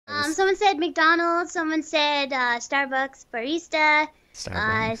Someone said McDonald's. Someone said Starbucks barista.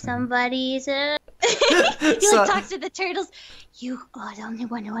 Starbucks. Somebody said. He like talks to the turtles. You are the only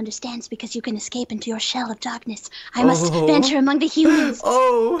one who understands because you can escape into your shell of darkness. I must venture among the humans.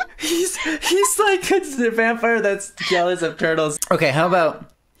 Oh, he's like a vampire that's jealous of turtles. Okay, how about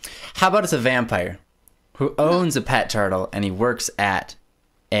it's a vampire who owns a pet turtle and he works at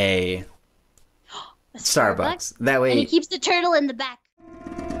a Starbucks. That way, and he keeps the turtle in the back.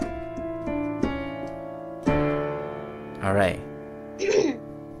 All right.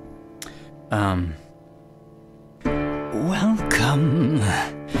 Welcome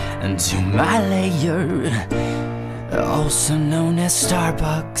to my lair, also known as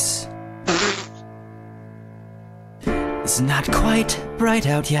Starbucks. It's not quite bright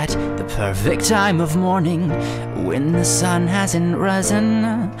out yet, the perfect time of morning when the sun hasn't risen.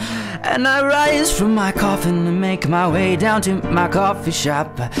 And I rise from my coffin and make my way down to my coffee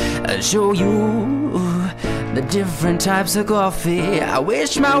shop. Show you the different types of coffee. I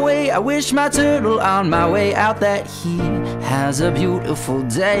wish my turtle on my way out that he has a beautiful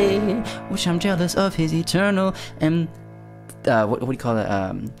day. Which I'm jealous of his eternal and what do you call it?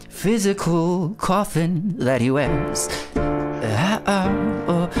 Physical coffin that he wears.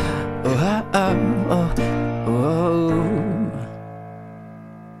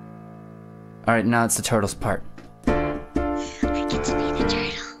 Alright, now it's the turtle's part. I get to be the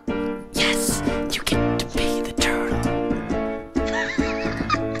turtle. Yes, you get to be the turtle.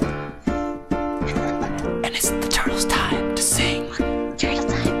 And it's the turtle's time to sing. Turtle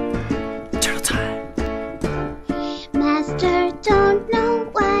time. Turtle time. Master, don't know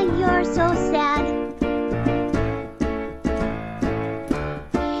why you're so sad.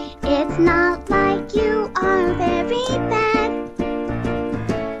 It's not like you are very bad.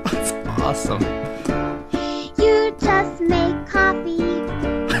 That's awesome. You just make coffee.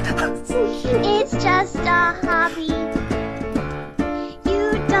 It's just a hobby.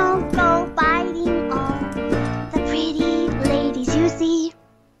 You don't go biting all the pretty ladies you see.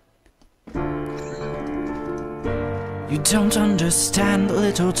 You don't understand,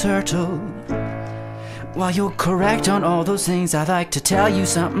 little turtle. While you're correct on all those things, I'd like to tell you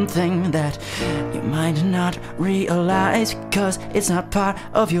something that you might not realize, because it's not part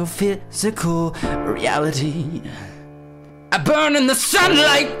of your physical reality. I burn in the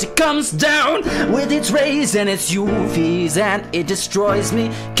sunlight, it comes down with its rays and its UVs, and it destroys me,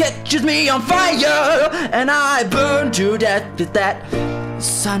 catches me on fire, and I burn to death if that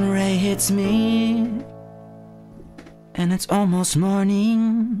sun ray hits me. And it's almost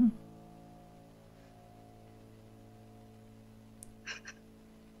morning.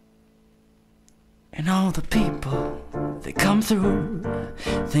 And all the people, they come through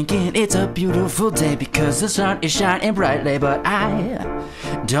thinking it's a beautiful day because the sun is shining brightly. But I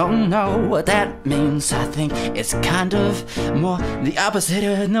don't know what that means. I think it's kind of more the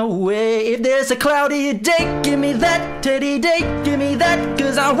opposite. No way. If there's a cloudy day, give me that teddy day, give me that,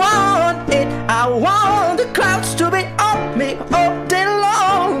 cause I want it. I want the clouds to be on me all day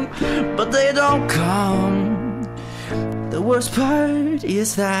long, but they don't come. The worst part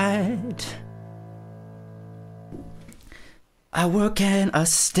is that I work in a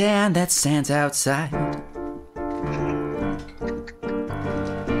stand that stands outside.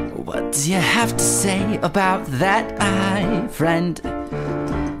 What do you have to say about that, my friend?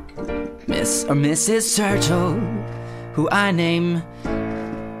 Miss or Mrs. Turtle, who I name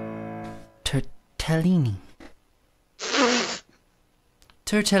Turtellini.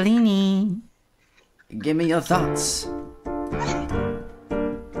 Turtellini, give me your thoughts.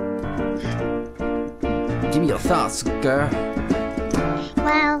 Give me your thoughts, girl.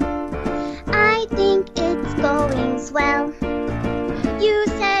 Well, I think it's going swell. You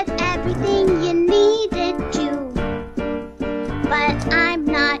said everything you needed to, but I'm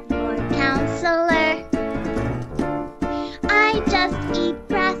not your counselor. I just eat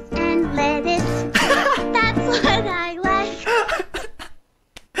grass and lettuce. That's what I like.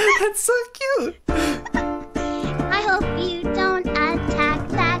 That's so cute. I hope you don't attack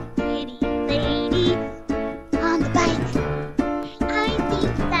that pretty lady on the bike. I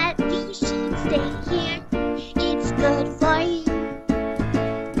think that you should stay here. It's good for you.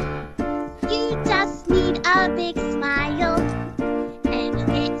 You just need a big smile and we'll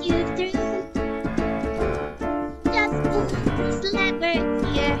get you through. Just pull this lever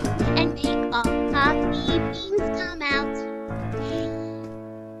here and make all coffee beans come out.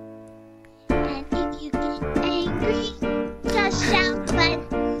 And if you get angry, just shout, but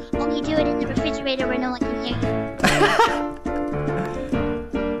only do it in the refrigerator where no one can hear you.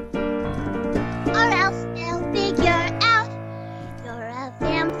 Or else they'll figure out you're a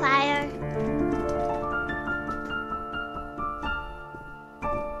vampire.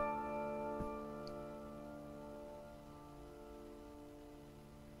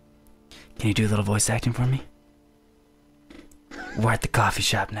 Can you do a little voice acting for me? We're at the coffee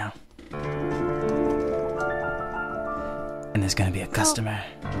shop now. And there's gonna be a customer.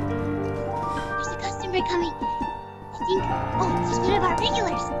 There's a customer coming. I think, oh, this is one of our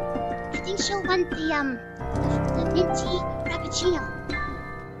regulars. I think she'll want the minty frappuccino.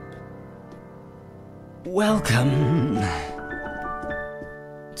 Welcome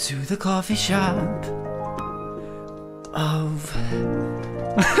to the coffee shop of...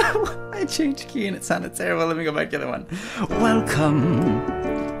 I changed key and it sounded terrible. Let me go back to the other one.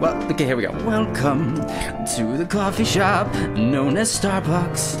 Welcome. Well, okay, here we go. Welcome to the coffee shop known as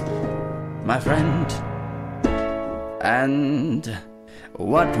Starbucks, my friend. And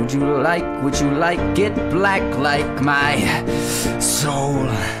what would you like? Would you like it black like my soul?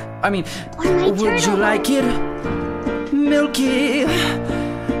 I mean, would you like it milky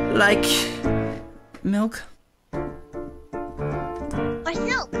like milk? Or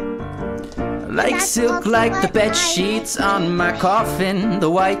silk? Like silk, like the bed sheets on my coffin, the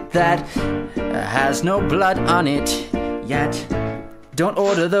white that has no blood on it yet. Don't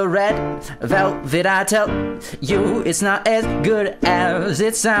order the red velvet, I tell you, it's not as good as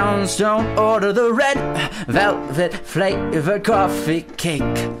it sounds. Don't order the red velvet flavored coffee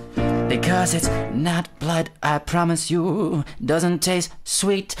cake, because it's not blood, I promise you. Doesn't taste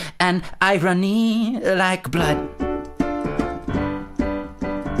sweet and irony like blood.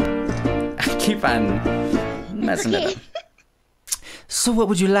 I keep on messing it up. So what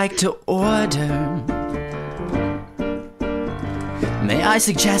would you like to order? May I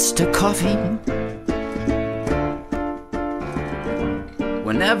suggest a coffee?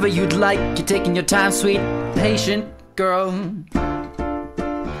 Whenever you'd like, you're taking your time, sweet, patient girl.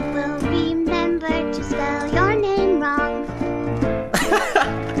 We'll remember to spell your name wrong.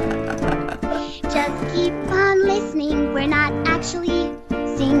 Just keep on listening, we're not actually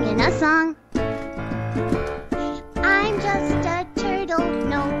singing a song. I'm just a turtle,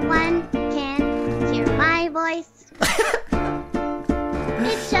 no one can hear my voice.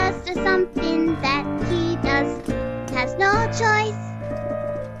 It's just something that he does, has no choice.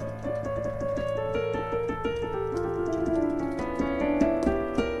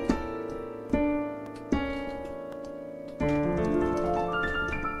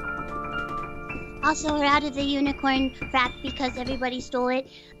 Also, we're out of the unicorn frap because everybody stole it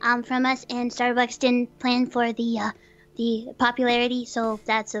from us, and Starbucks didn't plan for the popularity, so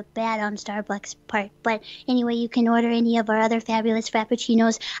that's a bad on Starbucks part. But anyway, you can order any of our other fabulous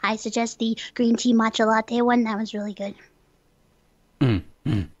frappuccinos. I suggest the green tea matcha latte one. That was really good.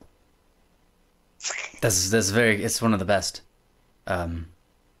 That's very. It's one of the best.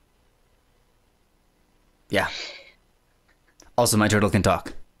 Yeah. Also, my turtle can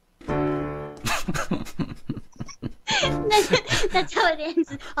talk. That's how it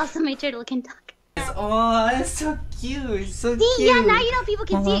ends. Also, my turtle can talk. Oh, it's so cute. It's so cute. Yeah, now you know people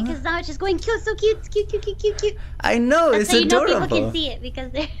can see it because now it's just going cute, so cute, cute, cute, cute, cute, cute. I know, That's it's how you adorable. know people can see it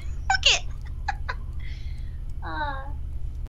because they're... Look it!